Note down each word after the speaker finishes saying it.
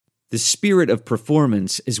The spirit of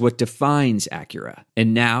performance is what defines Acura,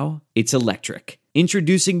 and now it's electric.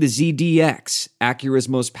 Introducing the ZDX, Acura's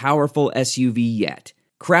most powerful SUV yet.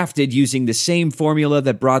 Crafted using the same formula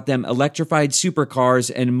that brought them electrified supercars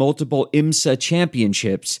and multiple IMSA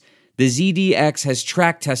championships, the ZDX has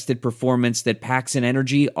track-tested performance that packs an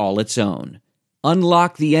energy all its own.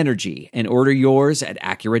 Unlock the energy and order yours at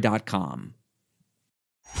Acura.com.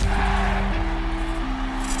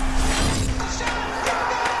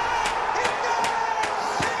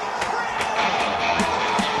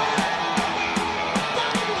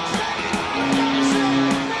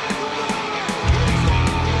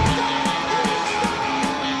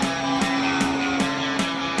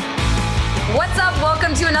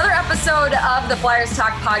 To another episode of the Flyers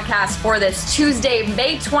Talk podcast for this Tuesday,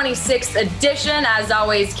 May 26th edition. As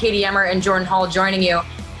always, Katie Emmer and Jordan Hall joining you.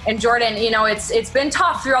 And Jordan, you know, it's been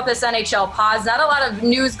tough throughout this NHL pause. Not a lot of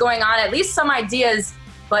news going on, at least some ideas.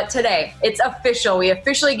 But today, it's official. We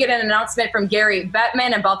officially get an announcement from Gary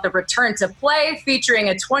Bettman about the return to play, featuring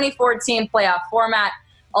a 24-team playoff format.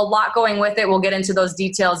 A lot going with it. We'll get into those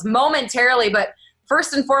details momentarily. But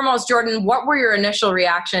first and foremost, Jordan, what were your initial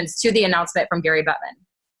reactions to the announcement from Gary Bettman?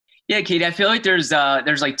 Yeah, Katie, I feel like there's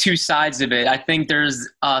like two sides of it. I think there's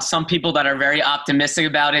some people that are very optimistic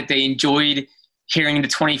about it. They enjoyed hearing the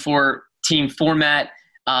 24-team format.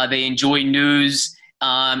 They enjoy news,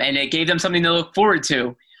 and it gave them something to look forward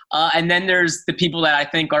to. And then there's the people that I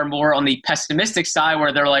think are more on the pessimistic side,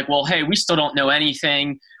 where they're like, well, hey, we still don't know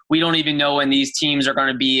anything. We don't even know when these teams are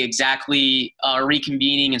going to be exactly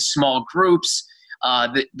reconvening in small groups.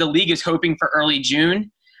 The league is hoping for early June.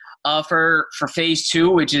 For phase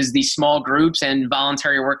 2, which is the small groups and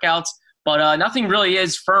voluntary workouts, but nothing really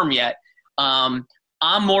is firm yet. I'm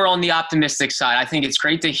more on the optimistic side. I think it's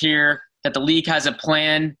great to hear that the league has a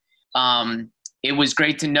plan. It was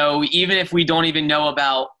great to know, even if we don't even know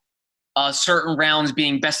about certain rounds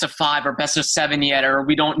being best of 5 or best of 7 yet, or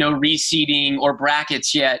we don't know reseeding or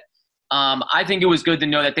brackets yet. I think it was good to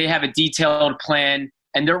know that they have a detailed plan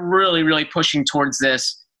and they're really, really pushing towards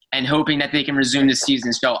this and hoping that they can resume the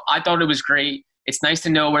season. So I thought it was great. It's nice to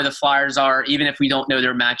know where the Flyers are, even if we don't know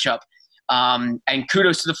their matchup. And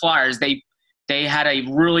kudos to the Flyers. They had a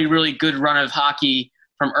really, really good run of hockey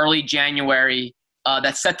from early January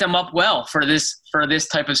that set them up well for this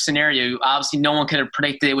type of scenario. Obviously, no one could have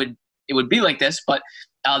predicted it would be like this, but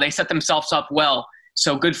they set themselves up well.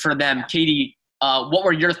 So good for them. Katie, what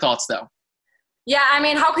were your thoughts, though? Yeah, I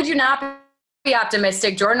mean, how could you not be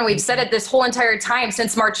optimistic, Jordan? We've said it this whole entire time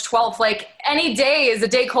since March 12th. Like, any day is a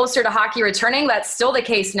day closer to hockey returning. That's still the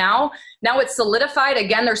case now. Now it's solidified.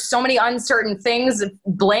 Again, there's so many uncertain things,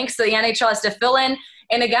 blanks that the NHL has to fill in.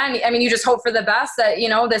 And again, I mean, you just hope for the best that, you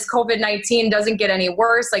know, this COVID-19 doesn't get any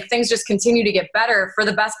worse. Like, things just continue to get better for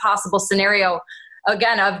the best possible scenario,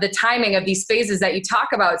 again, of the timing of these phases that you talk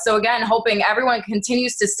about. So again, hoping everyone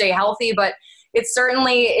continues to stay healthy, but it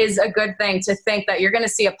certainly is a good thing to think that you're going to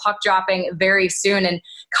see a puck dropping very soon. And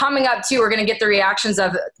coming up, too, we're going to get the reactions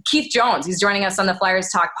of Keith Jones. He's joining us on the Flyers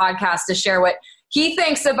Talk podcast to share what he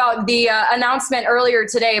thinks about the announcement earlier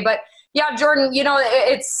today. But, yeah, Jordan, you know,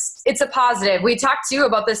 it's a positive. We talked, too,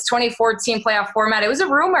 about this 24-team playoff format. It was a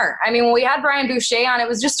rumor. I mean, when we had Brian Boucher on, it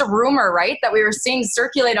was just a rumor, right, that we were seeing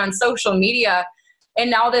circulate on social media. And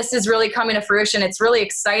now this is really coming to fruition. It's really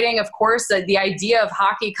exciting, of course, the idea of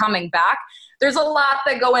hockey coming back. There's a lot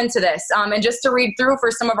that go into this. And just to read through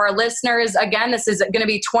for some of our listeners, again, this is going to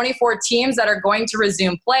be 24 teams that are going to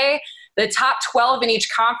resume play. The top 12 in each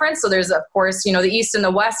conference. So there's, of course, you know, the East and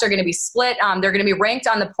the West are going to be split. They're going to be ranked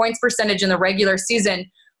on the points percentage in the regular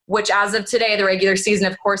season, which as of today, the regular season,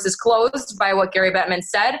 of course, is closed by what Gary Bettman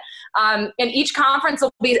said. And each conference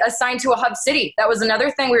will be assigned to a hub city. That was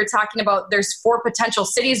another thing we were talking about. There's 4 potential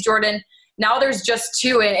cities, Jordan. Now there's just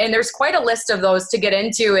 2, and there's quite a list of those to get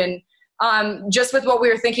into. And just with what we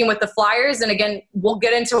were thinking with the Flyers. And again, we'll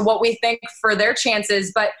get into what we think for their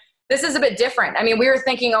chances, but this is a bit different. I mean, we were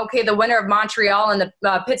thinking, okay, the winner of Montreal and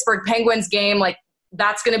the Pittsburgh Penguins game, like,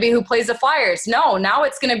 that's going to be who plays the Flyers. No, now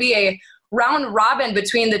it's going to be a round robin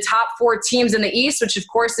between the top 4 teams in the East, which of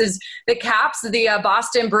course is the Caps, the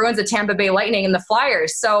Boston Bruins, the Tampa Bay Lightning, and the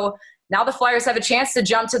Flyers. So now the Flyers have a chance to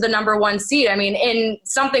jump to the number 1 seed. I mean, in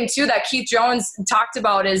something, too, that Keith Jones talked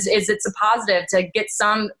about is it's a positive to get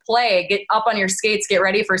some play, get up on your skates, get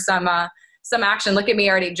ready for some action. Look at me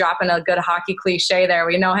already dropping a good hockey cliche there.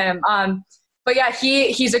 We know him. But, yeah,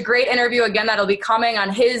 he's a great interview, again, that'll be coming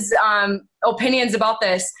on his opinions about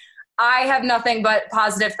this. I have nothing but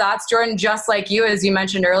positive thoughts, Jordan, just like you, as you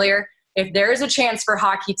mentioned earlier. If there is a chance for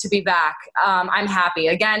hockey to be back, I'm happy.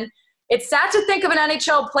 Again, it's sad to think of an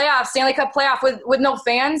NHL playoff, Stanley Cup playoff with no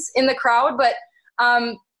fans in the crowd, but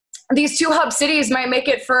these two hub cities might make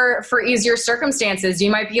it for easier circumstances.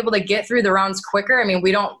 You might be able to get through the rounds quicker. I mean,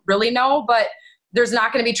 we don't really know, but there's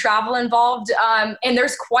not going to be travel involved. And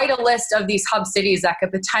there's quite a list of these hub cities that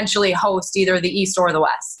could potentially host either the East or the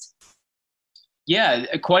West. Yeah,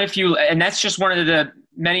 quite a few. And that's just one of the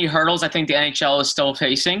many hurdles I think the NHL is still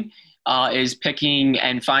facing, is picking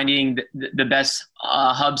and finding the best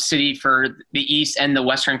hub city for the East and the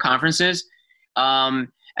Western conferences.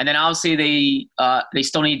 And then obviously they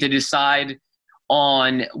still need to decide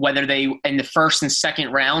on whether they, in the first and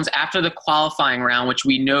second rounds, after the qualifying round, which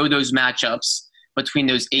we know those matchups between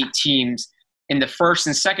those 8 teams, in the first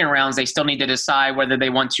and second rounds, they still need to decide whether they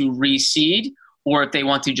want to reseed or if they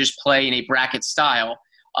want to just play in a bracket style,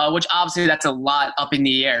 which obviously that's a lot up in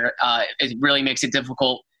the air. It really makes it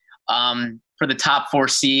difficult for the top 4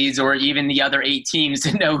 seeds or even the other 8 teams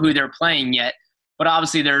to know who they're playing yet. But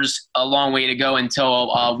obviously there's a long way to go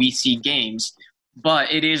until we see games.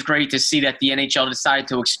 But it is great to see that the NHL decided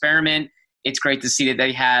to experiment. It's great to see that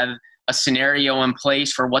they have a scenario in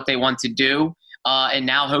place for what they want to do. And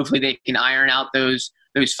now hopefully they can iron out those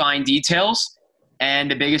fine details.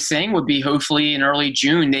 And the biggest thing would be hopefully in early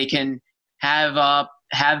June they can have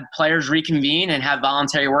players reconvene and have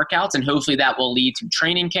voluntary workouts, and hopefully that will lead to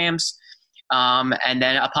training camps and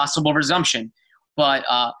then a possible resumption. But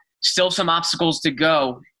still some obstacles to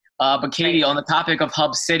go. But Katie, on the topic of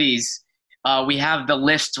hub cities, we have the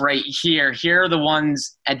list right here. Here are the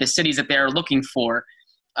ones at the cities that they're looking for,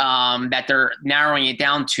 that they're narrowing it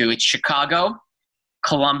down to. It's Chicago,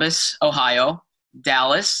 Columbus, Ohio,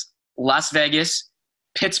 Dallas, Las Vegas,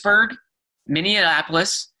 Pittsburgh,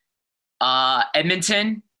 Minneapolis,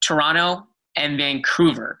 Edmonton, Toronto, and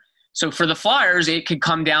Vancouver. So for the Flyers, it could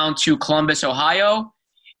come down to Columbus, Ohio.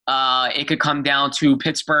 It could come down to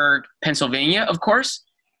Pittsburgh, Pennsylvania, of course.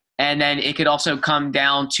 And then it could also come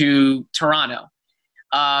down to Toronto.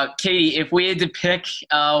 Katie, if we had to pick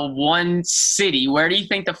one city, where do you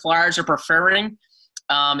think the Flyers are preferring?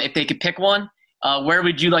 If they could pick one, where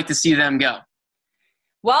would you like to see them go?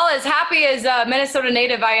 Well, as happy as a Minnesota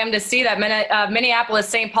native I am to see that Minneapolis,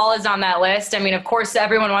 St. Paul is on that list. I mean, of course,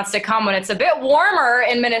 everyone wants to come when it's a bit warmer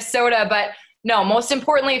in Minnesota, but no, most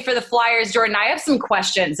importantly for the Flyers, Jordan, I have some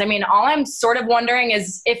questions. I mean, all I'm sort of wondering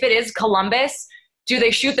is if it is Columbus, do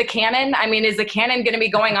they shoot the cannon? I mean, is the cannon going to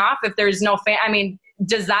be going off if there's no fan? I mean,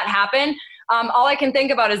 does that happen? All I can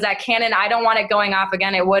think about is that cannon. I don't want it going off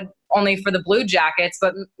again. It would only for the Blue Jackets,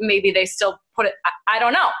 but maybe they still put it. I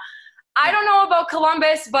don't know. I don't know about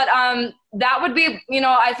Columbus, but that would be,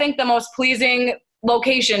 I think the most pleasing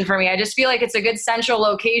location for me. I just feel like it's a good central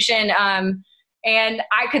location. And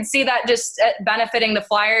I could see that just benefiting the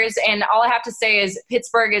Flyers. And all I have to say is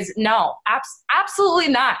Pittsburgh is no, absolutely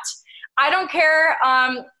not. I don't care.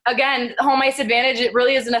 Again, home ice advantage, it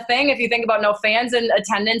really isn't a thing if you think about no fans in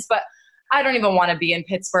attendance, but I don't even want to be in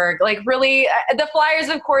Pittsburgh. Like, really, the Flyers,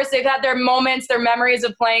 of course, they've had their moments, their memories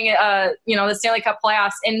of playing, the Stanley Cup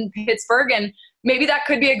playoffs in Pittsburgh, and maybe that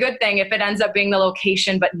could be a good thing if it ends up being the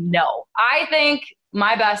location, but no. I think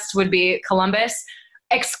my best would be Columbus,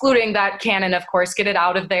 excluding that cannon, of course. Get it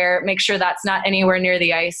out of there. Make sure that's not anywhere near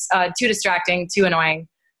the ice. Too distracting, too annoying.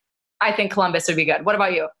 I think Columbus would be good. What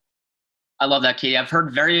about you? I love that, Katie. I've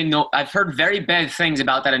heard very bad things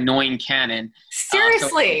about that annoying cannon.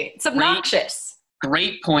 Seriously, it's obnoxious.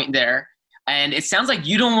 Great point there. And it sounds like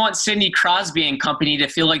you don't want Sidney Crosby and company to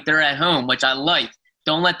feel like they're at home, which I like.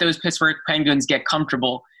 Don't let those Pittsburgh Penguins get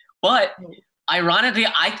comfortable. But ironically,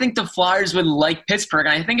 I think the Flyers would like Pittsburgh,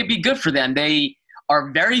 and I think it'd be good for them. They are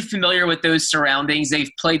very familiar with those surroundings. They've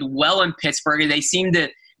played well in Pittsburgh. They seem to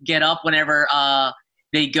get up whenever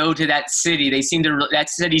they go to that city. That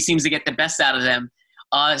city seems to get the best out of them.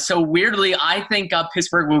 So weirdly, I think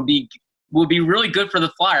Pittsburgh will be really good for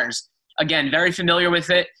the Flyers. Again, very familiar with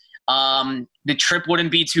it. The trip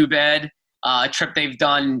wouldn't be too bad. A trip they've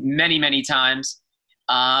done many, many times.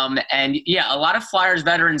 And yeah, a lot of Flyers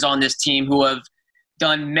veterans on this team who have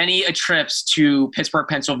done many trips to Pittsburgh,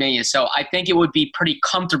 Pennsylvania. So I think it would be pretty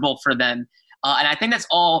comfortable for them. And I think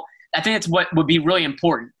that's what would be really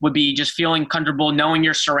important, would be just feeling comfortable, knowing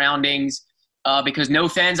your surroundings, because no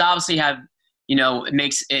fans obviously have, it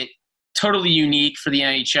makes it totally unique for the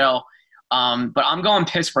NHL. But I'm going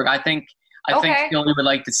Pittsburgh. I think Philly would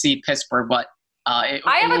like to see Pittsburgh, but I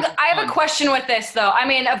have a question with this, though. I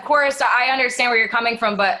mean, of course, I understand where you're coming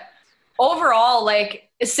from, but overall, like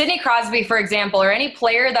Sidney Crosby, for example, or any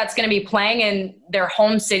player that's going to be playing in their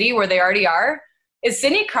home city where they already are, is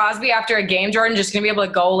Sidney Crosby after a game, Jordan, just going to be able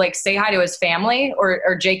to go like say hi to his family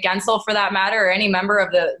or Jake Gensel for that matter, or any member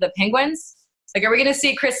of the Penguins? Like, are we going to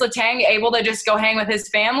see Chris Letang able to just go hang with his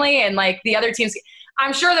family and like the other teams?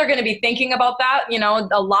 I'm sure they're going to be thinking about that. You know,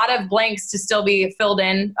 a lot of blanks to still be filled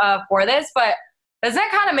in for this. But does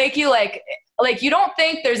that kind of make you like you don't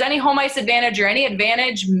think there's any home ice advantage or any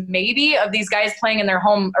advantage maybe of these guys playing in their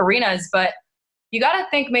home arenas, but you got to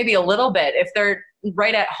think maybe a little bit if they're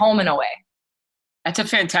right at home in a way. That's a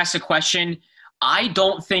fantastic question. I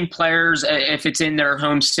don't think players, if it's in their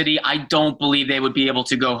home city, I don't believe they would be able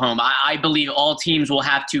to go home. I believe all teams will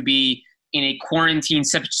have to be in a quarantine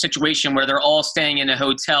situation where they're all staying in a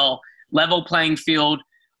hotel, level playing field.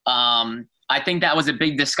 I think that was a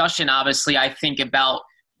big discussion, obviously, I think about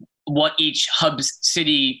what each hub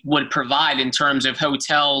city would provide in terms of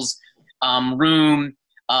hotels, room,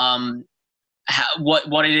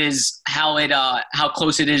 what it is, how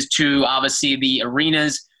close it is to obviously the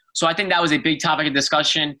arenas. So I think that was a big topic of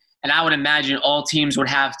discussion, and I would imagine all teams would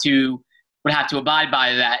have to abide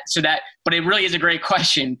by that. But it really is a great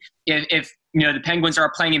question. If the Penguins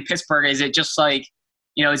are playing in Pittsburgh, is it just like,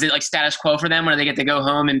 is it like status quo for them where they get to go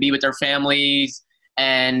home and be with their families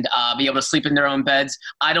and be able to sleep in their own beds?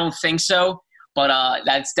 I don't think so, but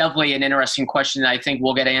that's definitely an interesting question that I think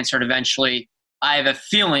will get answered eventually. I have a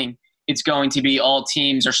feeling it's going to be all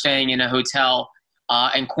teams are staying in a hotel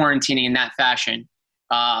and quarantining in that fashion.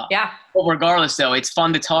 Yeah. But regardless, though, it's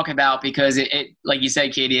fun to talk about because it like you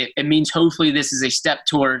said, Katie, it means hopefully this is a step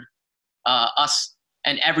toward us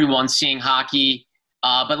and everyone seeing hockey.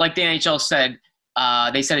 But like the NHL said,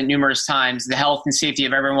 they said it numerous times, the health and safety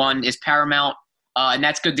of everyone is paramount, and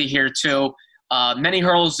that's good to hear too. Many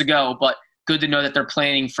hurdles to go, but good to know that they're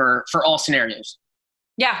planning for all scenarios.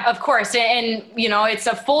 Yeah, of course. And it's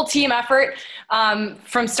a full team effort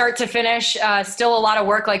from start to finish. Still a lot of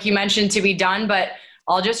work, like you mentioned, to be done. But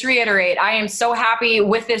I'll just reiterate, I am so happy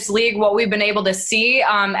with this league, what we've been able to see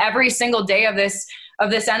every single day of this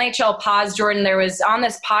NHL pause. Jordan, there was on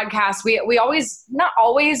this podcast, we always, not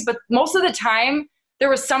always, but most of the time, there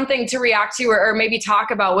was something to react to or maybe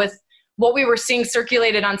talk about with what we were seeing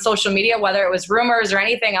circulated on social media, whether it was rumors or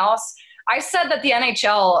anything else. I said that the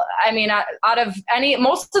NHL, out of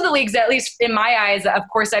most of the leagues, at least in my eyes, of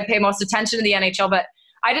course, I pay most attention to the NHL, but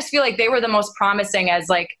I just feel like they were the most promising as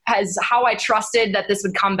how I trusted that this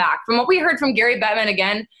would come back. From what we heard from Gary Bettman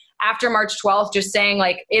again after March 12th, just saying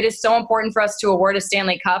it is so important for us to award a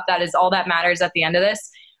Stanley Cup. That is all that matters at the end of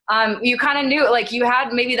this. You kind of knew, you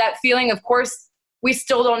had maybe that feeling, of course, we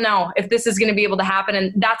still don't know if this is going to be able to happen.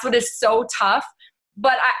 And that's what is so tough.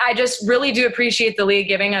 But I just really do appreciate the league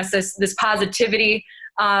giving us this positivity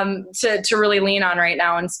to really lean on right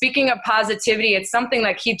now. And speaking of positivity, it's something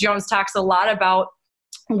that Keith Jones talks a lot about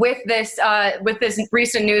with this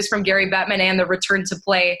recent news from Gary Bettman and the return to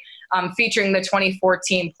play featuring the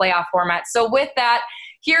 2014 playoff format. So with that,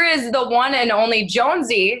 here is the one and only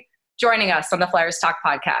Jonesy joining us on the Flyers Talk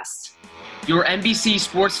podcast. Your NBC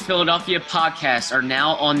Sports Philadelphia podcasts are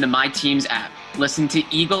now on the My Teams app. Listen to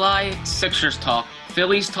Eagle Eye, Sixers Talk,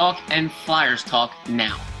 Phillies Talk, and Flyers Talk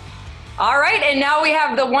now. All right, and now we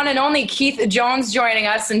have the one and only Keith Jones joining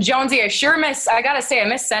us. And Jonesy, I got to say, I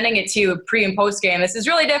miss sending it to you pre and post game. This is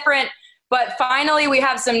really different, but finally we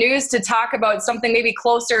have some news to talk about, something maybe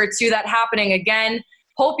closer to that happening again.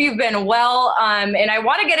 Hope you've been well, and I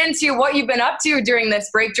want to get into what you've been up to during this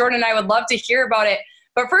break. Jordan and I would love to hear about it.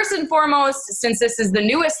 But first and foremost, since this is the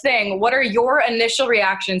newest thing, what are your initial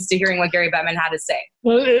reactions to hearing what Gary Bettman had to say?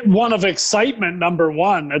 One of excitement, number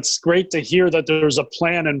one. It's great to hear that there's a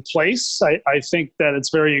plan in place. I think that it's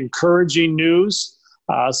very encouraging news,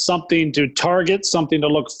 something to target, something to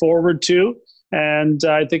look forward to. And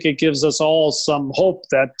I think it gives us all some hope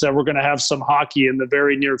that we're going to have some hockey in the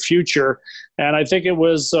very near future. And I think it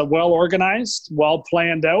was well organized, well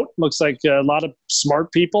planned out. Looks like a lot of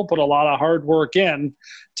smart people put a lot of hard work in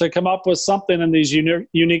to come up with something in these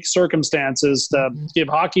unique circumstances to give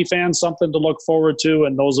hockey fans something to look forward to,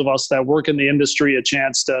 and those of us that work in the industry a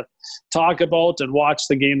chance to talk about and watch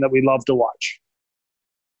the game that we love to watch.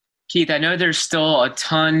 Keith, I know there's still a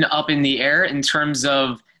ton up in the air in terms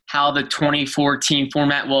of how the 2014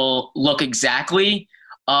 format will look exactly.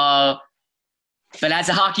 But as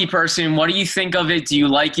a hockey person, what do you think of it? Do you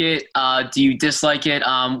like it? Do you dislike it?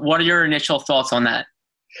 What are your initial thoughts on that?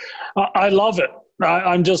 I love it.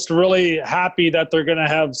 I'm just really happy that they're going to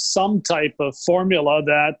have some type of formula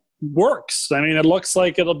that works. I mean, it looks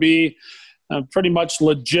like it'll be a pretty much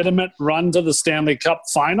legitimate run to the Stanley Cup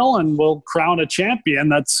final, and we'll crown a champion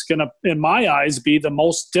that's going to, in my eyes, be the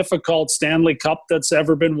most difficult Stanley Cup that's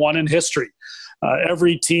ever been won in history.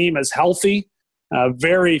 Every team is healthy.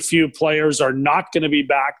 Very few players are not going to be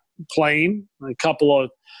back playing. A couple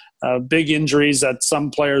of big injuries that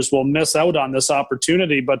some players will miss out on this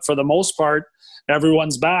opportunity, but for the most part,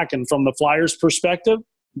 everyone's back. And from the Flyers' perspective,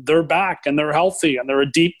 they're back and they're healthy and they're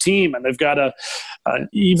a deep team and they've got an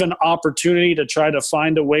even opportunity to try to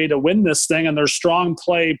find a way to win this thing. And their strong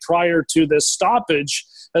play prior to this stoppage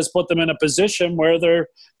has put them in a position where they're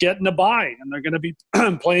getting a bye and they're going to be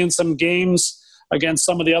playing some games against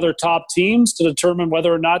some of the other top teams to determine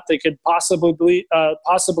whether or not they could possibly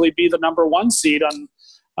be the number one seed on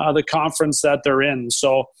the conference that they're in.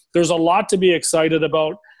 So there's a lot to be excited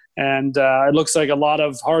about. And it looks like a lot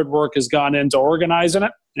of hard work has gone into organizing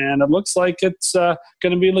it. And it looks like it's going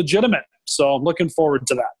to be legitimate. So I'm looking forward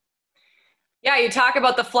to that. Yeah, you talk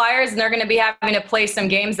about the Flyers, and they're going to be having to play some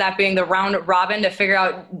games, that being the round robin, to figure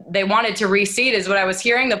out they wanted to reseed is what I was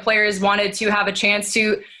hearing. The players wanted to have a chance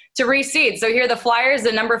to reseed. So here the Flyers,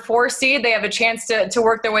 the number 4 seed, they have a chance to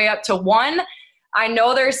work their way up to 1. I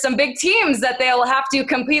know there's some big teams that they'll have to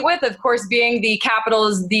compete with, of course, being the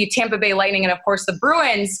Capitals, the Tampa Bay Lightning, and, of course, the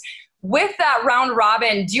Bruins. With that round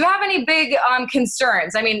robin, do you have any big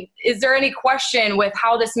concerns? I mean, is there any question with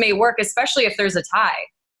how this may work, especially if there's a tie?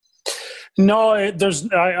 No,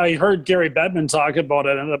 I heard Gary Bettman talk about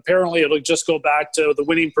it, and apparently it'll just go back to the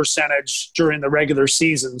winning percentage during the regular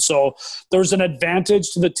season. So there's an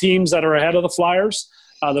advantage to the teams that are ahead of the Flyers.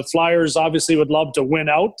 The Flyers obviously would love to win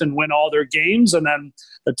out and win all their games, and then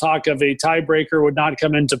the talk of a tiebreaker would not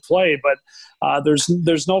come into play. But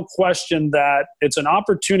there's no question that it's an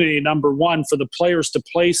opportunity, number one, for the players to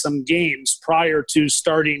play some games prior to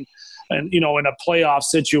starting and, in a playoff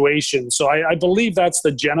situation. So I believe that's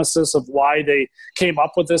the genesis of why they came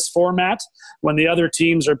up with this format. When the other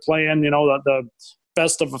teams are playing, the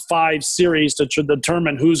best of a 5 series to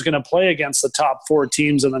determine who's going to play against the top 4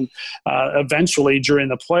 teams, and then eventually during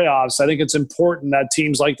the playoffs, I think it's important that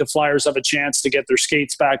teams like the Flyers have a chance to get their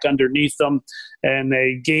skates back underneath them in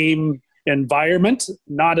a game environment,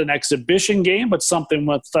 not an exhibition game, but something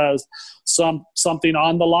with something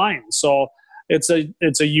on the line. So it's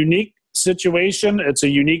a unique situation. It's a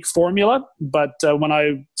unique formula, but when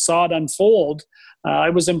I saw it unfold,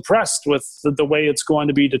 I was impressed with the way it's going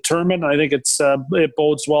to be determined. I think it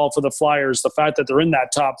bodes well for the Flyers. The fact that they're in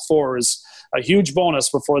that top 4 is a huge bonus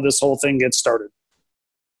before this whole thing gets started.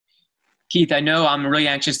 Keith, I know I'm really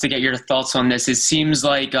anxious to get your thoughts on this. It seems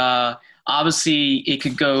like obviously it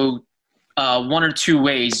could go one or two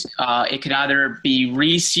ways. It could either be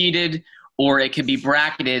reseeded or it could be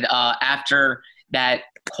bracketed after that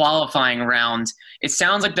qualifying round. It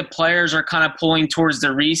sounds like the players are kind of pulling towards the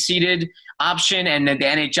reseeded option, and then the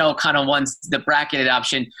NHL kind of wants the bracketed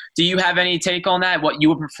option. Do you have any take on that, what you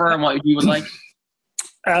would prefer and what you would like?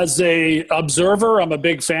 As a observer, I'm a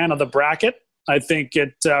big fan of the bracket. I think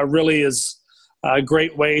it really is a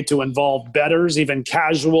great way to involve bettors. Even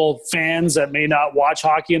casual fans that may not watch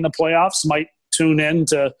hockey in the playoffs might tune in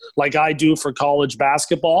to, like I do for college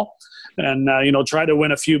basketball, and try to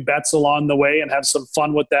win a few bets along the way and have some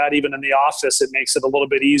fun with that. Even in the office, it makes it a little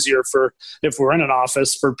bit easier if we're in an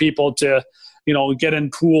office, for people to get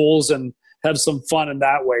in pools and have some fun in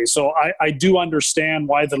that way. So I do understand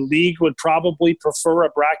why the league would probably prefer a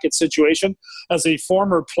bracket situation. As a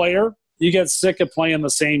former player, you get sick of playing the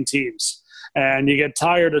same teams, and you get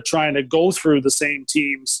tired of trying to go through the same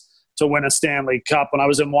teams to win a Stanley Cup. When I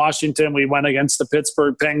was in Washington, we went against the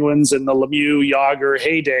Pittsburgh Penguins in the Lemieux, Yager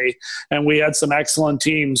heyday, and we had some excellent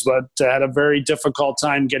teams, but had a very difficult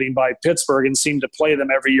time getting by Pittsburgh and seemed to play them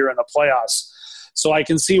every year in the playoffs. So I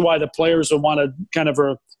can see why the players would want a kind of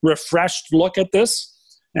a refreshed look at this,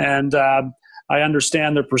 and I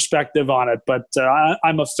understand their perspective on it. But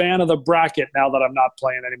I'm a fan of the bracket now that I'm not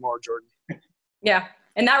playing anymore, Jordan. Yeah.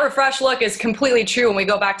 And that refresh look is completely true when we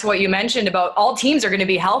go back to what you mentioned about all teams are going to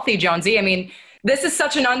be healthy, Jonesy. I mean, this is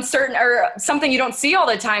such an uncertain, or something you don't see all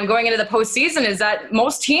the time going into the postseason, is that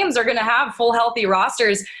most teams are going to have full healthy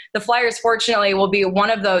rosters. The Flyers, fortunately, will be one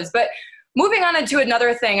of those. But moving on into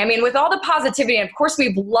another thing, I mean, with all the positivity, and of course,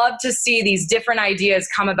 we'd love to see these different ideas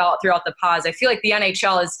come about throughout the pause. I feel like the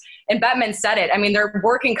NHL is, and Bettman said it, I mean, they're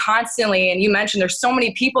working constantly. And you mentioned there's so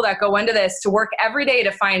many people that go into this to work every day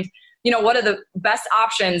to find what are the best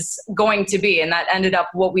options going to be? And that ended up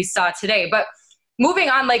what we saw today. But moving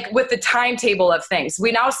on, like with the timetable of things,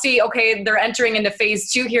 we now see, okay, they're entering into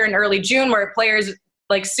phase 2 here in early June, where players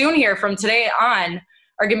like soon here from today on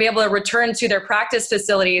are going to be able to return to their practice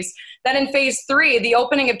facilities. Then in phase 3, the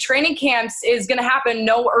opening of training camps is going to happen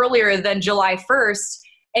no earlier than July 1st.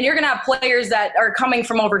 And you're going to have players that are coming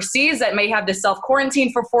from overseas that may have to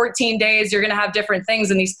self-quarantine for 14 days. You're going to have different things.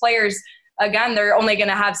 And these players, again, they're only going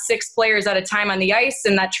to have 6 players at a time on the ice,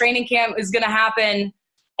 and that training camp is going to happen.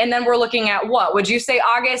 And then we're looking at what? Would you say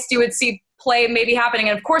August you would see play maybe happening?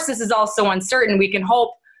 And of course, this is also uncertain. We can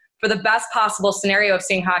hope for the best possible scenario of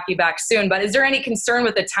seeing hockey back soon. But is there any concern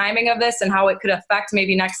with the timing of this and how it could affect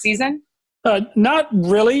maybe next season? Not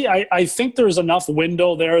really. I think there's enough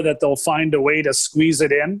window there that they'll find a way to squeeze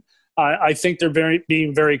it in. I think they're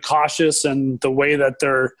being very cautious in the way that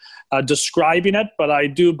they're describing it, but I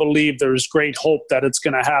do believe there's great hope that it's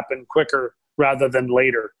going to happen quicker rather than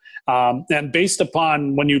later. And based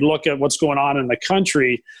upon when you look at what's going on in the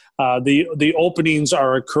country, the openings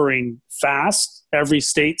are occurring fast. Every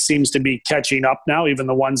state seems to be catching up now, even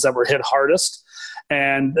the ones that were hit hardest.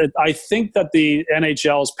 And I think that the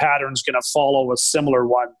NHL's pattern is going to follow a similar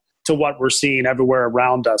one to what we're seeing everywhere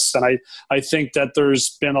around us. And I think that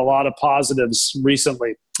there's been a lot of positives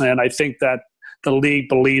recently. And I think that the league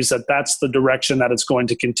believes that that's the direction that it's going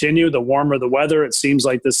to continue. The warmer the weather, it seems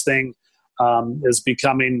like this thing is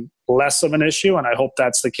becoming less of an issue, and I hope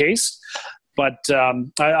that's the case. But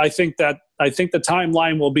I think the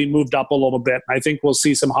timeline will be moved up a little bit. I think we'll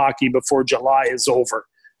see some hockey before July is over.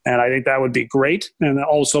 And I think that would be great. And it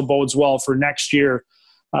also bodes well for next year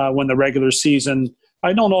when the regular season,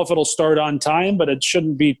 I don't know if it'll start on time, but it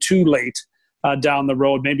shouldn't be too late down the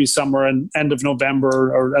road, maybe somewhere in end of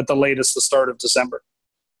November or at the latest the start of December.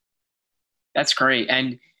 That's great.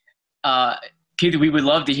 And Keith, we would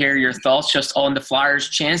love to hear your thoughts just on the Flyers'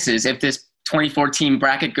 chances if this 2014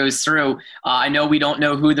 bracket goes through. I know we don't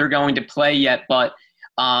know who they're going to play yet, but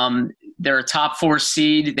they're a top 4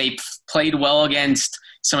 seed. They played well against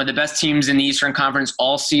some of the best teams in the Eastern Conference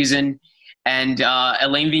all season. And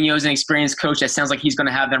Alain Vigneault is an experienced coach. That sounds like he's going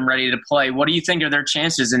to have them ready to play. What do you think are their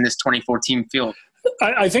chances in this 2014 field?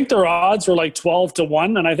 I think their odds were like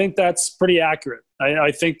 12-1, and I think that's pretty accurate.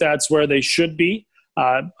 I think that's where they should be.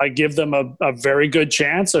 I give them a very good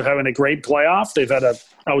chance of having a great playoff. They've had an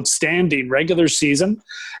outstanding regular season.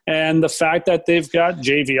 And the fact that they've got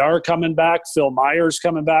JVR coming back, Phil Myers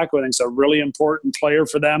coming back, who I think is a really important player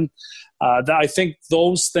for them. I think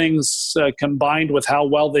those things combined with how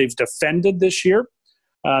well they've defended this year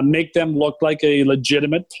make them look like a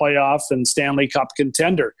legitimate playoff and Stanley Cup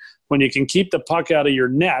contender. When you can keep the puck out of your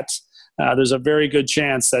net, there's a very good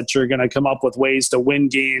chance that you're going to come up with ways to win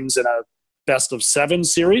games in a best-of-7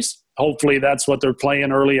 series. Hopefully that's what they're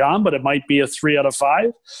playing early on, but it might be a 3 out of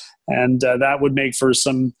 5. And that would make for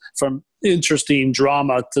some interesting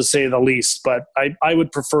drama, to say the least. But I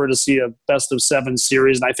would prefer to see a best-of-7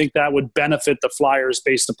 series, and I think that would benefit the Flyers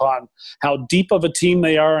based upon how deep of a team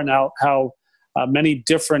they are and how many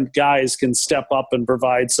different guys can step up and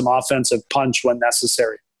provide some offensive punch when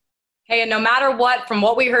necessary. Hey, and no matter what, from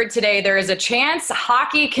what we heard today, there is a chance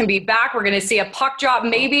hockey can be back. We're going to see a puck drop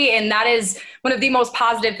maybe, and that is one of the most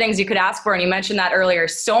positive things you could ask for. And you mentioned that earlier.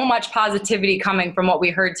 So much positivity coming from what we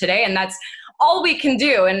heard today, and that's all we can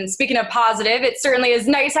do. And speaking of positive, it certainly is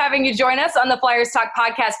nice having you join us on the Flyers Talk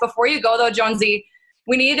podcast. Before you go, though, Jonesy,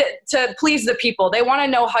 we need to please the people. They want to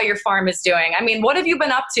know how your farm is doing. I mean, what have you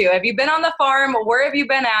been up to? Have you been on the farm? Where have you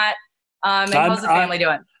been at? And how's the family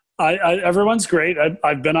doing? Everyone's great.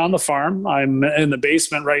 I've been on the farm. I'm in the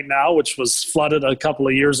basement right now, which was flooded a couple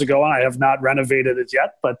of years ago. I have not renovated it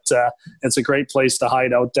yet, but it's a great place to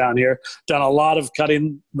hide out down here. Done a lot of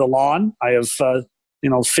cutting the lawn. I have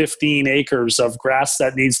 15 acres of grass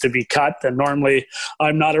that needs to be cut, and normally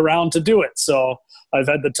I'm not around to do it. So I've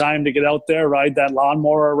had the time to get out there, ride that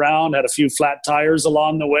lawnmower around, had a few flat tires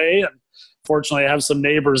along the way, and fortunately, I have some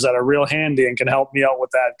neighbors that are real handy and can help me out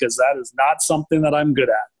with that, because that is not something that I'm good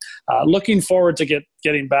at. Looking forward to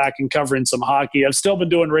getting back and covering some hockey. I've still been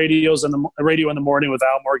doing radio in the morning with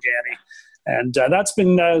Al Morgani, and that's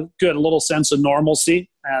been good. A little sense of normalcy,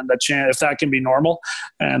 and a chance, if that can be normal,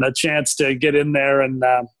 and a chance to get in there and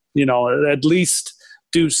at least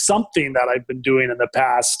do something that I've been doing in the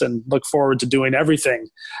past, and look forward to doing everything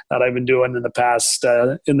that I've been doing in the past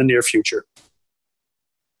in the near future.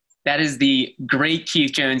 That is the great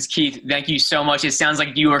Keith Jones. Keith, thank you so much. It sounds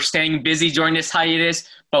like you are staying busy during this hiatus,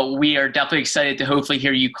 but we are definitely excited to hopefully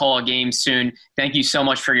hear you call a game soon. Thank you so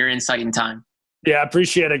much for your insight and time. Yeah,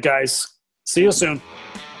 appreciate it, guys. See you soon.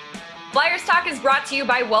 Flyers Talk is brought to you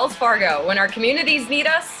by Wells Fargo. When our communities need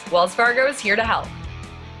us, Wells Fargo is here to help.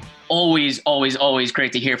 Always, always, always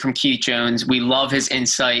great to hear from Keith Jones. We love his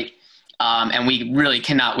insight, and we really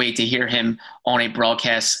cannot wait to hear him on a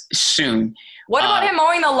broadcast soon. What about him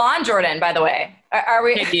mowing the lawn, Jordan, by the way? Are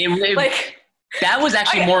we that was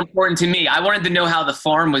actually more important to me. I wanted to know how the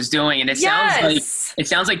farm was doing, and it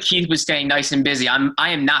sounds like Keith was staying nice and busy. I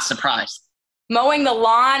am not surprised. Mowing the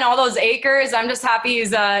lawn, all those acres. I'm just happy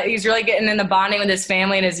he's really getting in the bonding with his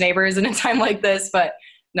family and his neighbors in a time like this. But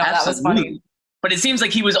no, Absolutely. That was funny. But it seems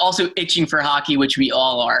like he was also itching for hockey, which we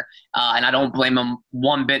all are, and I don't blame him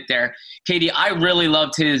one bit there. Katie, I really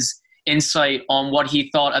loved his insight on what he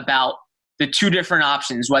thought about the two different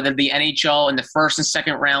options, whether the NHL in the first and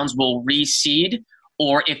second rounds will reseed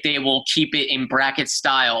or if they will keep it in bracket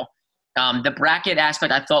style. The bracket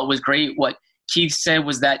aspect I thought was great. What Keith said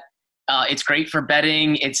was that it's great for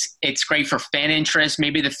betting. It's great for fan interest.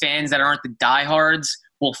 Maybe the fans that aren't the diehards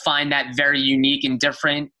will find that very unique and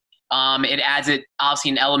different. It adds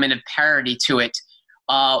obviously an element of parity to it.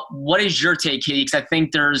 What is your take, Katie? Because I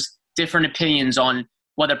think there's different opinions on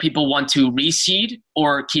whether people want to reseed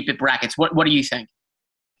or keep it brackets. What do you think?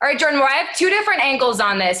 All right, Jordan, well, I have two different angles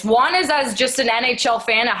on this. One is as just an NHL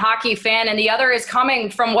fan, a hockey fan, and the other is coming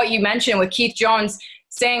from what you mentioned with Keith Jones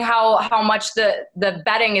saying how much the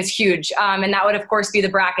betting is huge, and that would, of course, be the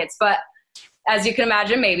brackets. But as you can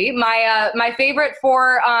imagine, maybe, my favorite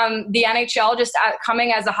for the NHL, just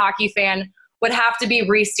coming as a hockey fan, would have to be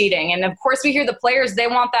reseeding. And, of course, we hear the players, they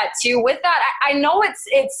want that too. With that, I know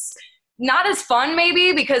it's not as fun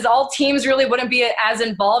maybe because all teams really wouldn't be as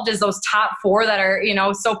involved as those top four that are,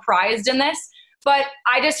 so prized in this. But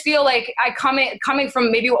I just feel like coming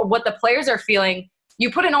from maybe what the players are feeling,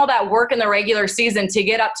 you put in all that work in the regular season to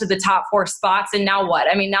get up to the top four spots. And now what?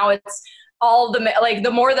 I mean, now it's all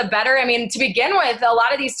the more the better. I mean, to begin with, a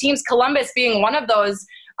lot of these teams, Columbus being one of those,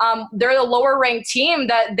 they're the lower ranked team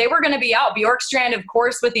that they were going to be out. Bjorkstrand, of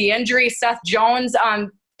course, with the injury, Seth Jones,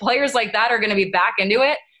 players like that are going to be back into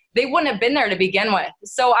it. They wouldn't have been there to begin with.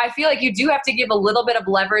 So I feel like you do have to give a little bit of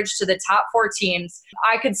leverage to the top four teams.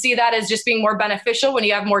 I could see that as just being more beneficial when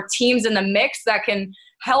you have more teams in the mix that can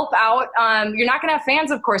help out. You're not going to have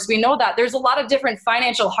fans, of course. We know that. There's a lot of different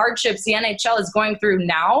financial hardships the NHL is going through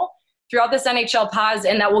now throughout this NHL pause,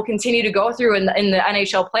 and that will continue to go through in the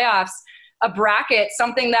NHL playoffs. A bracket,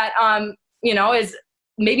 something that, is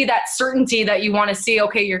maybe that certainty that you want to see,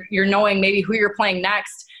 okay, you're knowing maybe who you're playing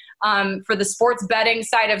next. For the sports betting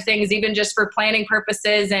side of things, even just for planning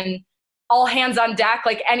purposes and all hands on deck,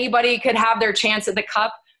 like anybody could have their chance at the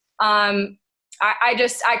cup.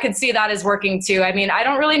 I could see that as working too. I mean, I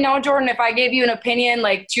don't really know, Jordan, if I gave you an opinion,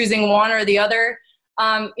 like choosing one or the other,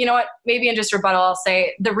 you know what, maybe in just rebuttal, I'll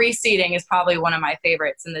say the reseeding is probably one of my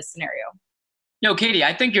favorites in this scenario. No, Katie,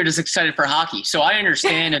 I think you're just excited for hockey. So I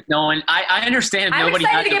understand if no one, I understand if nobody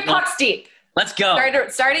has I'm excited to get pucks deep. Let's go.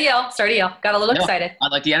 Start to yell. Got a little excited. I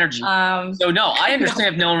like the energy. So no, I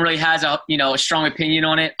understand if no one really has a strong opinion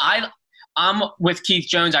on it. I'm with Keith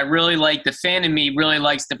Jones. I really like the fan in me really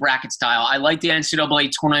likes the bracket style. I like the NCAA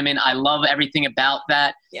tournament. I love everything about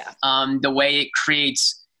that. Yeah. The way it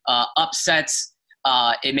creates upsets,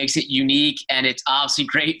 it makes it unique, and it's obviously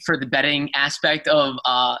great for the betting aspect of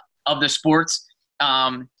the sports.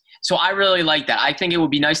 So I really like that. I think it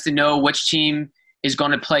would be nice to know which team is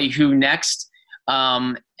going to play who next.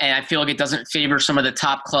 And I feel like it doesn't favor some of the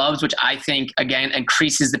top clubs, which I think, again,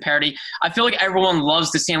 increases the parity. I feel like everyone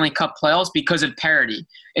loves the Stanley Cup playoffs because of parity.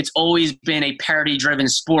 It's always been a parity-driven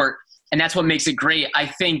sport, and that's what makes it great. I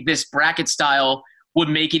think this bracket style would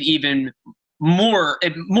make it even more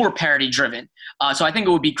parity-driven. So I think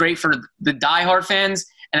it would be great for the diehard fans,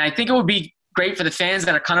 and I think it would be great for the fans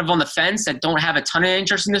that are kind of on the fence that don't have a ton of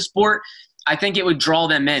interest in the sport. I think it would draw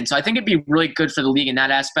them in. So I think it'd be really good for the league in that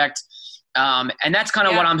aspect. And that's kind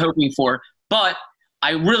of what I'm hoping for. But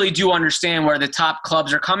I really do understand where the top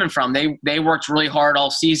clubs are coming from. They worked really hard all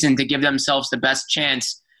season to give themselves the best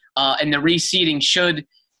chance. And the reseeding should,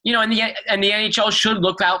 and the NHL should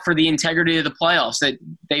look out for the integrity of the playoffs. That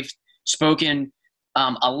they've spoken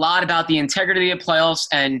a lot about the integrity of playoffs,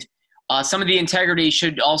 and some of the integrity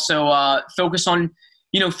should also focus on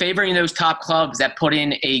favoring those top clubs that put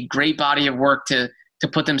in a great body of work to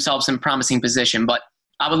put themselves in promising position. But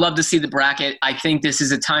I would love to see the bracket. I think this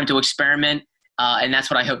is a time to experiment, and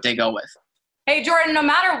that's what I hope they go with. Hey, Jordan, no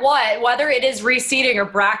matter what, whether it is reseeding or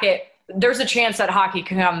bracket, there's a chance that hockey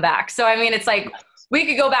can come back. So, I mean, it's like we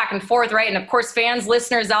could go back and forth, right? And, of course, fans,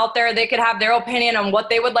 listeners out there, they could have their opinion on what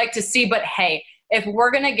they would like to see. But, hey, if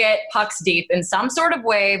we're going to get pucks deep in some sort of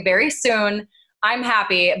way very soon, I'm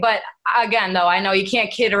happy. But again, though, I know you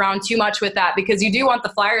can't kid around too much with that because you do want the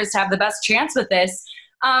Flyers to have the best chance with this.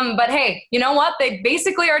 But hey, you know what? They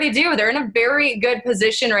basically already do. They're in a very good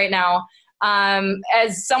position right now.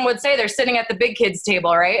 As some would say, they're sitting at the big kids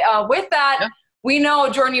table, right? With that, we know,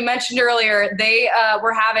 Jordan, you mentioned earlier, they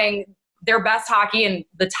were having their best hockey and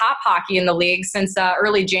the top hockey in the league since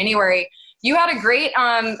early January. You had a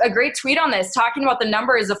great tweet on this, talking about the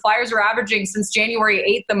numbers the Flyers were averaging since January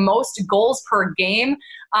 8th, the most goals per game.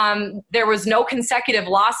 There was no consecutive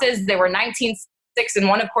losses. They were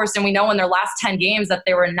 19-6-1, of course, and we know in their last 10 games that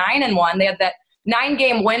they were 9-1. They had that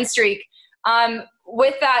 9-game win streak.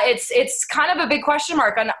 With that, it's kind of a big question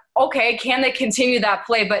mark on, okay, can they continue that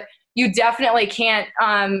play? But you definitely can't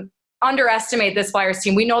underestimate this Flyers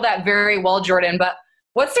team. We know that very well, Jordan, but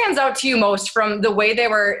what stands out to you most from the way they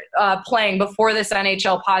were playing before this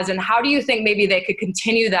NHL pause, and how do you think maybe they could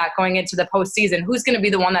continue that going into the postseason? Who's going to be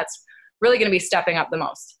the one that's really going to be stepping up the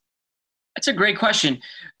most? That's a great question.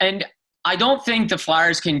 And I don't think the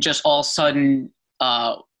Flyers can just all of a sudden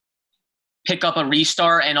pick up a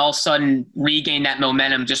restart and all of a sudden regain that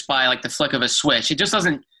momentum just by like the flick of a switch. It just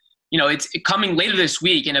doesn't, it's coming later this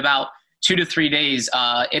week in about 2 to 3 days.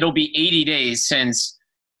 It'll be 80 days since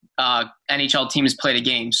NHL teams played a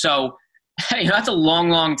game. So that's a long,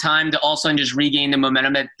 long time to all of a sudden just regain the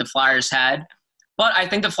momentum that the Flyers had. But I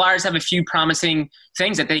think the Flyers have a few promising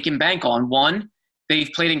things that they can bank on. One, they've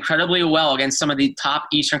played incredibly well against some of the top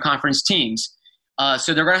Eastern Conference teams.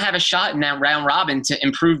 So they're going to have a shot in that round robin to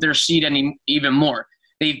improve their seed even more.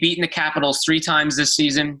 They've beaten the Capitals 3 times this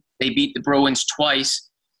season. They beat the Bruins twice.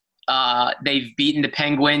 They've beaten the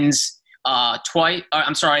Penguins twice.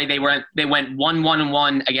 They went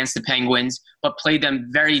 1-1-1 against the Penguins, but played them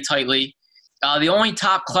very tightly. The only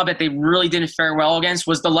top club that they really didn't fare well against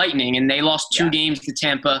was the Lightning, and they lost 2 games to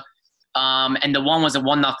Tampa, and the one was a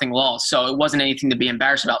 1-0 loss, so it wasn't anything to be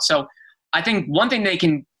embarrassed about. So I think one thing they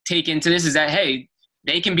can take into this is that, hey,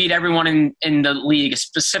 they can beat everyone in the league,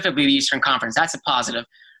 specifically the Eastern Conference. That's a positive.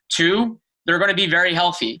 2, they're going to be very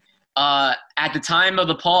healthy. At the time of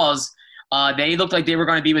the pause, they looked like they were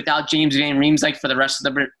going to be without James Van Riemsdyk for the rest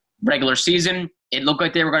of the regular season. It looked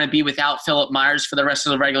like they were going to be without Philip Myers for the rest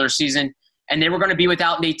of the regular season. And they were going to be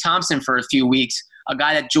without Nate Thompson for a few weeks, a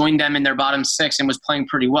guy that joined them in their bottom 6 and was playing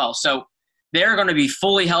pretty well. So they're going to be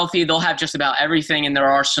fully healthy. They'll have just about everything in their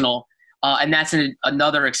arsenal. And that's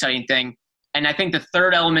another exciting thing. And I think the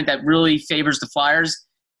third element that really favors the Flyers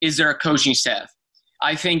is their coaching staff.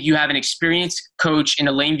 I think you have an experienced coach in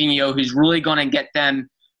Alain Vigneault who's really going to get them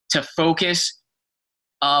to focus.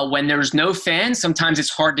 When there's no fans, sometimes it's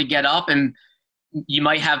hard to get up, and you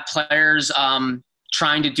might have players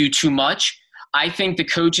trying to do too much. I think the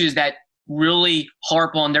coaches that really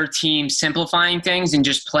harp on their team simplifying things and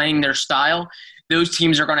just playing their style, those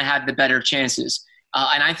teams are going to have the better chances.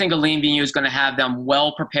 And I think Alain Vigneault is going to have them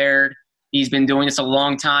well prepared. He's been doing this a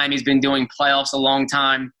long time. He's been doing playoffs a long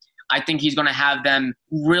time. I think he's going to have them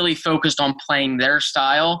really focused on playing their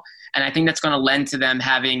style, and I think that's going to lend to them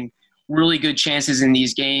having really good chances in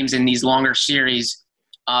these games, in these longer series.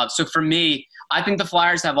 So for me, I think the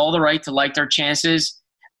Flyers have all the right to like their chances.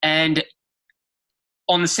 And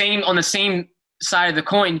on the same side of the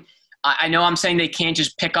coin, I know I'm saying they can't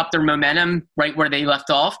just pick up their momentum right where they left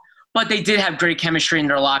off, but they did have great chemistry in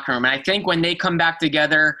their locker room. And I think when they come back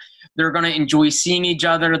together, they're going to enjoy seeing each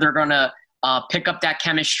other. They're going to pick up that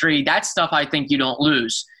chemistry. That stuff I think you don't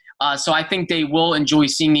lose. So I think they will enjoy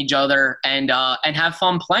seeing each other and have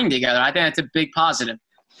fun playing together. I think that's a big positive.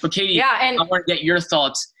 But Katie, I want to get your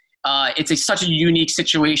thoughts. It's such a unique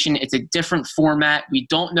situation. It's a different format. We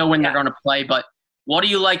don't know when they're going to play, but what do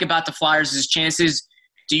you like about the Flyers' chances?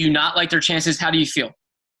 Do you not like their chances? How do you feel?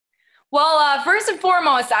 Well, first and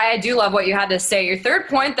foremost, I do love what you had to say. Your third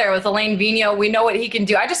point there with Alain Vigneault, we know what he can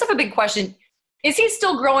do. I just have a big question. Is he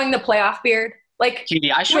still growing the playoff beard? Like,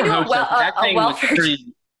 Katie, I sure hope so.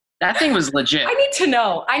 That thing was legit. I need to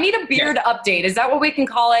know. I need a beard update. Is that what we can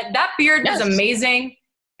call it? That beard is amazing.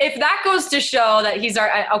 If that goes to show that he's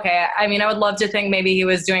okay, I mean, I would love to think maybe he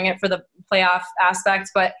was doing it for the playoff aspect.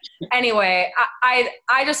 But anyway,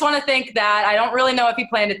 I just want to think that. I don't really know if he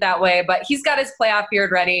planned it that way, but he's got his playoff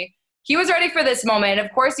beard ready. He was ready for this moment.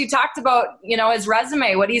 Of course, you talked about, his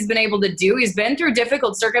resume, what he's been able to do. He's been through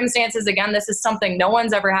difficult circumstances. Again, this is something no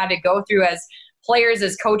one's ever had to go through as players,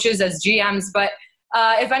 as coaches, as GMs. But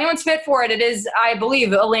if anyone's fit for it, it is, I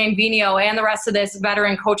believe, Alain Vigneault and the rest of this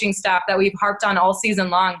veteran coaching staff that we've harped on all season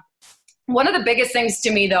long. One of the biggest things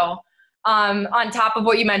to me, though, on top of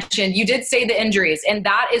what you mentioned, you did say the injuries. And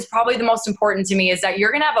that is probably the most important to me, is that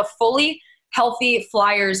you're going to have a fully healthy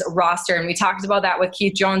Flyers roster. And we talked about that with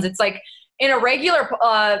Keith Jones. It's like in a regular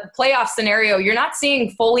playoff scenario, you're not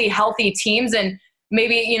seeing fully healthy teams. And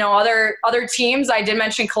maybe, other teams, I did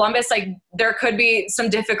mention Columbus, like there could be some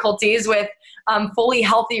difficulties with fully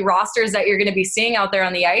healthy rosters that you're going to be seeing out there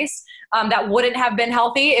on the ice that wouldn't have been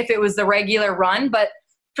healthy if it was the regular run. But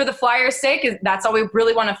for the Flyers' sake, that's all we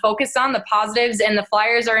really want to focus on, the positives, and the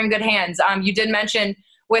Flyers are in good hands. You did mention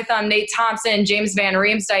with Nate Thompson, James Van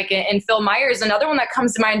Riemsdyk, and Phil Myers. Another one that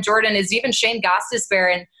comes to mind, Jordan, is even Shane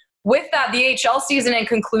Gostisbehere. And with that, the AHL season in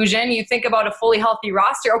conclusion, you think about a fully healthy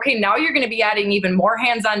roster. Okay, now you're going to be adding even more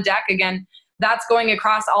hands on deck. Again, that's going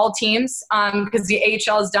across all teams because the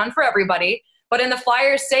AHL is done for everybody. But in the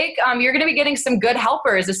Flyers' sake, you're going to be getting some good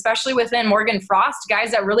helpers, especially within Morgan Frost,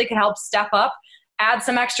 guys that really can help step up add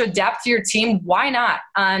some extra depth to your team, why not?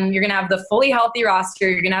 You're going to have the fully healthy roster.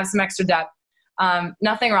 You're going to have some extra depth.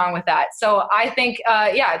 Nothing wrong with that. So I think,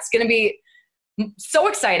 it's going to be so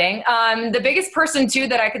exciting. The biggest person, too,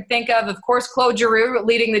 that I could think of course, Claude Giroux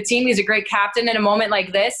leading the team. He's a great captain in a moment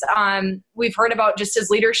like this. We've heard about just his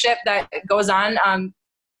leadership that goes on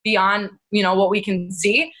beyond, what we can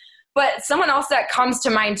see. But someone else that comes to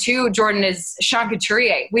mind, too, Jordan, is Sean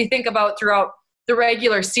Couturier. We think about throughout the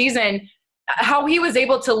regular season how he was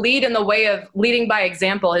able to lead in the way of leading by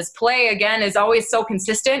example. His play, again, is always so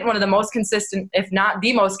consistent, one of the most consistent, if not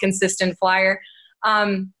the most consistent Flyer.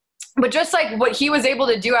 But just like what he was able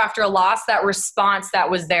to do after a loss, that response that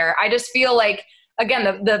was there, I just feel like,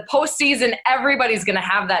 again, the postseason, everybody's going to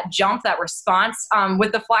have that jump, that response.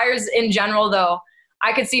 With the Flyers in general, though,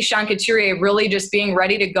 I could see Sean Couturier really just being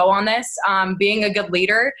ready to go on this, being a good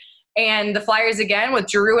leader. And the Flyers, again, with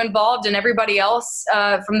Giroux involved and everybody else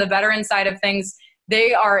from the veteran side of things,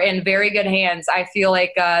 they are in very good hands. I feel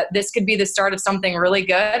like this could be the start of something really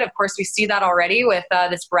good. Of course, we see that already with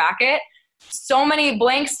this bracket. So many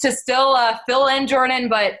blanks to still fill in, Jordan.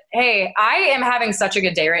 But, hey, I am having such a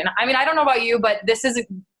good day right now. I mean, I don't know about you, but this is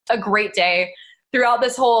a great day throughout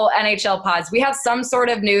this whole NHL pods. We have some sort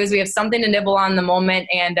of news. We have something to nibble on the moment.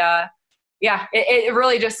 And, it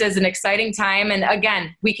really just is an exciting time. And,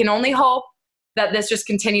 again, we can only hope that this just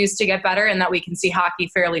continues to get better and that we can see hockey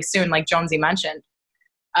fairly soon, like Jonesy mentioned.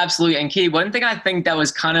 Absolutely. And, Kate, one thing I think that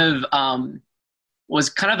was kind of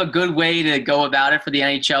a good way to go about it for the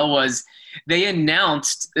NHL was they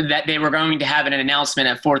announced that they were going to have an announcement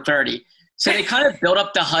at 4:30. So they kind of built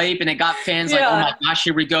up the hype and it got fans like, oh my gosh,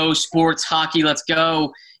 here we go, sports, hockey, let's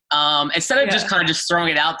go. Instead of just kind of just throwing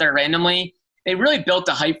it out there randomly, they really built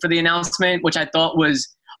the hype for the announcement, which I thought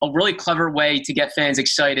was a really clever way to get fans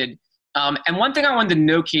excited. And one thing I wanted to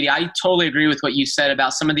know, Katie, I totally agree with what you said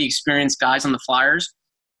about some of the experienced guys on the Flyers.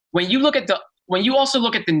 When you also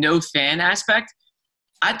look at the no fan aspect,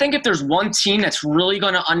 I think if there's one team that's really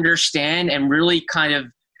going to understand and really kind of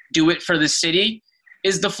do it for the city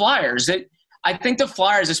is the Flyers. I think the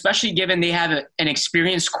Flyers, especially given they have an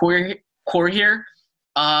experienced core here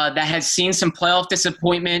that has seen some playoff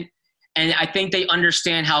disappointment, and I think they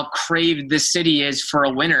understand how craved this city is for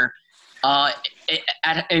a winner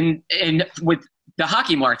with the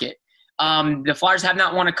hockey market. The Flyers have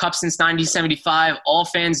not won a cup since 1975. All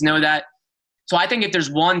fans know that. So I think if there's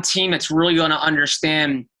one team that's really going to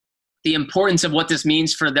understand the importance of what this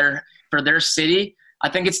means for their city, I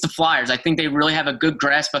think it's the Flyers. I think they really have a good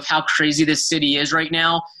grasp of how crazy this city is right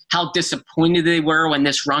now, how disappointed they were when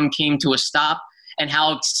this run came to a stop, and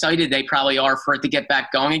how excited they probably are for it to get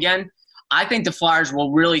back going again. I think the Flyers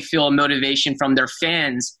will really feel a motivation from their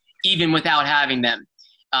fans even without having them.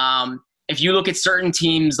 If you look at certain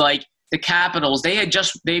teams like the Capitals, they've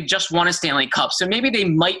just won a Stanley Cup, so maybe they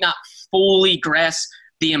might not fully grasp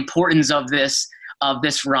the importance of this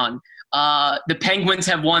run. The Penguins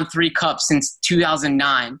have won 3 cups since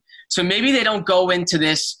 2009, so maybe they don't go into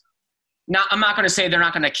this. I'm not going to say they're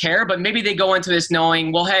not going to care, but maybe they go into this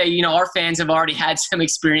knowing, well, hey, our fans have already had some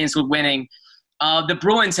experience with winning. The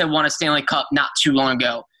Bruins have won a Stanley Cup not too long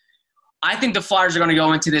ago. I think the Flyers are going to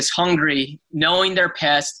go into this hungry, knowing their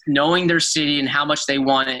past, knowing their city, and how much they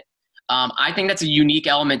want it. I think that's a unique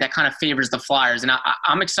element that kind of favors the Flyers, and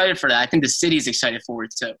I'm excited for that. I think the city's excited for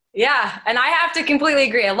it too. Yeah, and I have to completely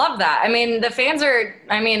agree. I love that. I mean, the fans are,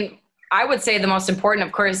 I would say the most important,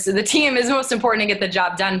 of course. The team is most important to get the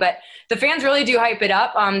job done, but the fans really do hype it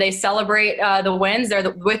up. They celebrate the wins.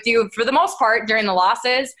 They're with you for the most part during the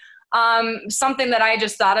losses. Something that I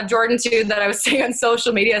just thought of, Jordan, too, that I was saying on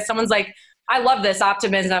social media, someone's like, I love this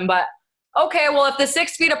optimism, but okay, well, if the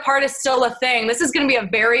 6 feet apart is still a thing, this is going to be a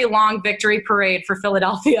very long victory parade for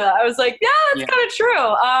Philadelphia. I was like, yeah, that's kind of true.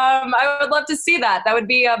 I would love to see that. That would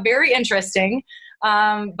be very interesting.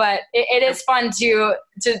 But it is fun to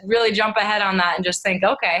really jump ahead on that and just think,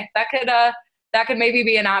 okay, that could maybe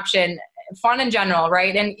be an option. Fun in general,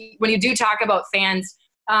 right? And when you do talk about fans,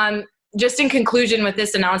 just in conclusion with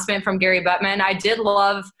this announcement from Gary Bettman, I did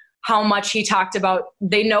love how much he talked about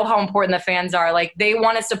they know how important the fans are. Like, they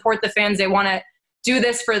want to support the fans. They want to do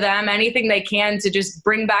this for them, anything they can to just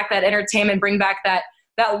bring back that entertainment, bring back that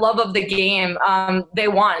love of the game they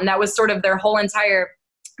want. And that was sort of their whole entire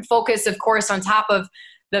focus, of course, on top of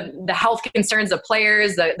the health concerns of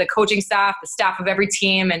players, the coaching staff, the staff of every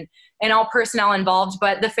team, and all personnel involved.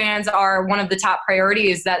 But the fans are one of the top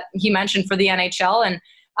priorities that he mentioned for the NHL. And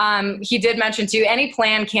he did mention, too, any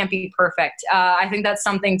plan can't be perfect. I think that's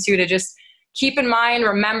something, too, to just keep in mind.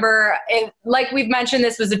 Remember, like we've mentioned,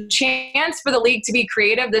 this was a chance for the league to be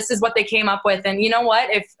creative. This is what they came up with. And you know what?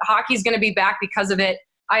 If hockey's going to be back because of it,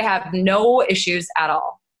 I have no issues at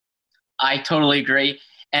all. I totally agree.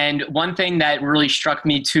 And one thing that really struck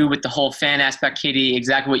me too with the whole fan aspect, Katie,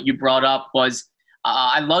 exactly what you brought up was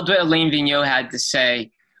I loved what Alain Vigneault had to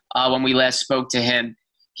say when we last spoke to him.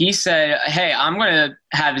 He said, hey, I'm going to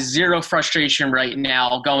have zero frustration right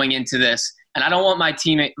now going into this. And I don't want my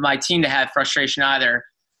team to have frustration either,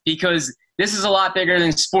 because this is a lot bigger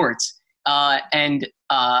than sports. The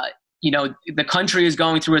country is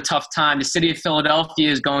going through a tough time. The city of Philadelphia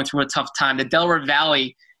is going through a tough time. The Delaware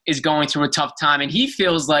Valley is going through a tough time. And he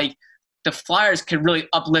feels like the Flyers could really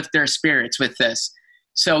uplift their spirits with this.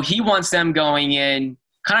 So he wants them going in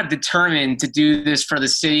kind of determined to do this for the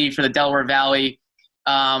city, for the Delaware Valley.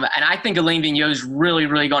 And I think Alain Vigneault is really,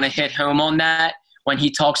 really going to hit home on that when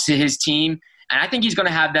he talks to his team. And I think he's going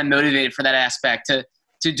to have them motivated for that aspect,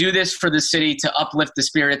 to do this for the city, to uplift the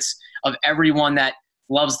spirits of everyone that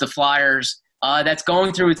loves the Flyers, that's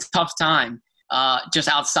going through a tough time, just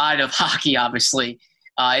outside of hockey, obviously.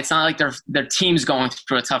 It's not like their team's going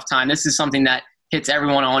through a tough time. This is something that hits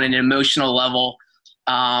everyone on an emotional level,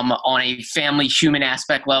 on a family, human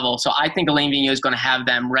aspect level. So I think Alain Vigneault is going to have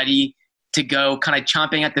them ready to go, kind of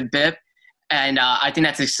chomping at the bit. And I think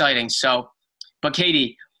that's exciting. But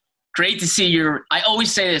Katie, great to see I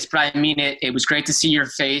always say this, but I mean it. It was great to see your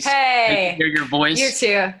face. Hey, hear your voice. You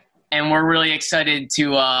too. And we're really excited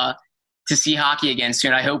to see hockey again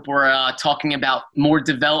soon. I hope we're talking about more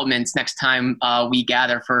developments next time we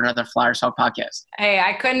gather for another Flyers Talk podcast. Hey,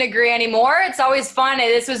 I couldn't agree anymore. It's always fun.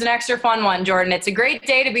 This was an extra fun one, Jordan. It's a great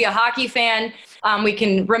day to be a hockey fan. We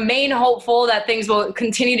can remain hopeful that things will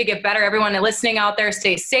continue to get better. Everyone listening out there,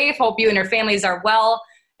 stay safe. Hope you and your families are well.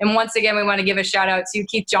 And once again, we want to give a shout out to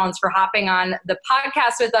Keith Jones for hopping on the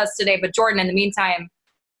podcast with us today. But Jordan, in the meantime,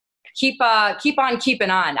 keep on keeping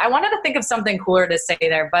on. I wanted to think of something cooler to say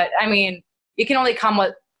there, but I mean, you can only come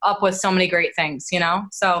up with so many great things, you know?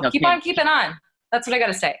 So okay. Keep on keeping on. That's what I got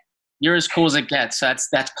to say. You're as cool as it gets. So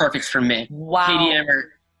that's perfect for me. Wow. Katie Everett,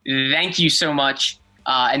 thank you so much.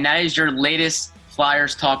 And that is your latest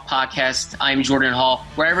Flyers Talk podcast. I'm Jordan Hall.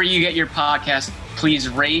 Wherever you get your podcast, please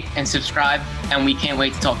rate and subscribe, and we can't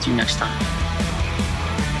wait to talk to you next time.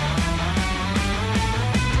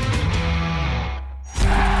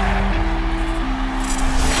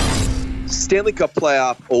 Stanley Cup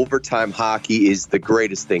playoff overtime hockey is the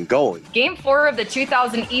greatest thing going. Game 4 of the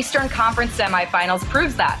 2000 Eastern Conference semifinals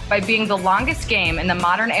proves that by being the longest game in the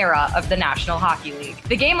modern era of the National Hockey League.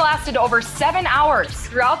 The game lasted over 7 hours.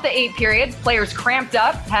 Throughout the 8 periods, players cramped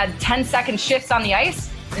up, had 10-second shifts on the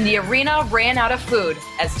ice, and the arena ran out of food,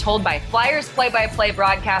 as told by Flyers play-by-play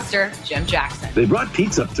broadcaster Jim Jackson. They brought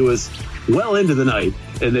pizza to us well into the night,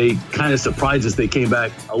 and they kind of surprised us. They came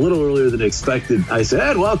back a little earlier than expected. I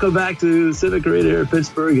said, welcome back to Civic Arena here in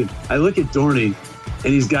Pittsburgh. And I look at Dorney,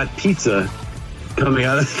 and he's got pizza coming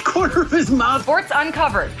out of the corner of his mouth. Sports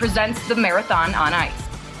Uncovered presents the Marathon on Ice.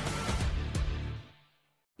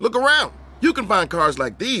 Look around. You can find cars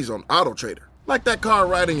like these on AutoTrader, like that car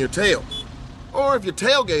right in your tail. Or if you're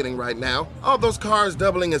tailgating right now, all those cars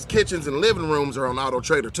doubling as kitchens and living rooms are on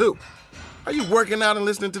AutoTrader too. Are you working out and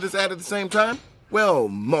listening to this ad at the same time? Well,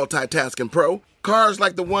 multitasking pro, cars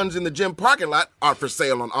like the ones in the gym parking lot are for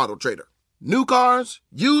sale on AutoTrader. New cars,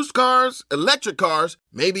 used cars, electric cars,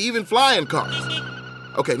 maybe even flying cars.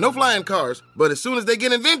 Okay, no flying cars, but as soon as they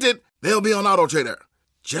get invented, they'll be on AutoTrader.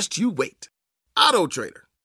 Just you wait. AutoTrader.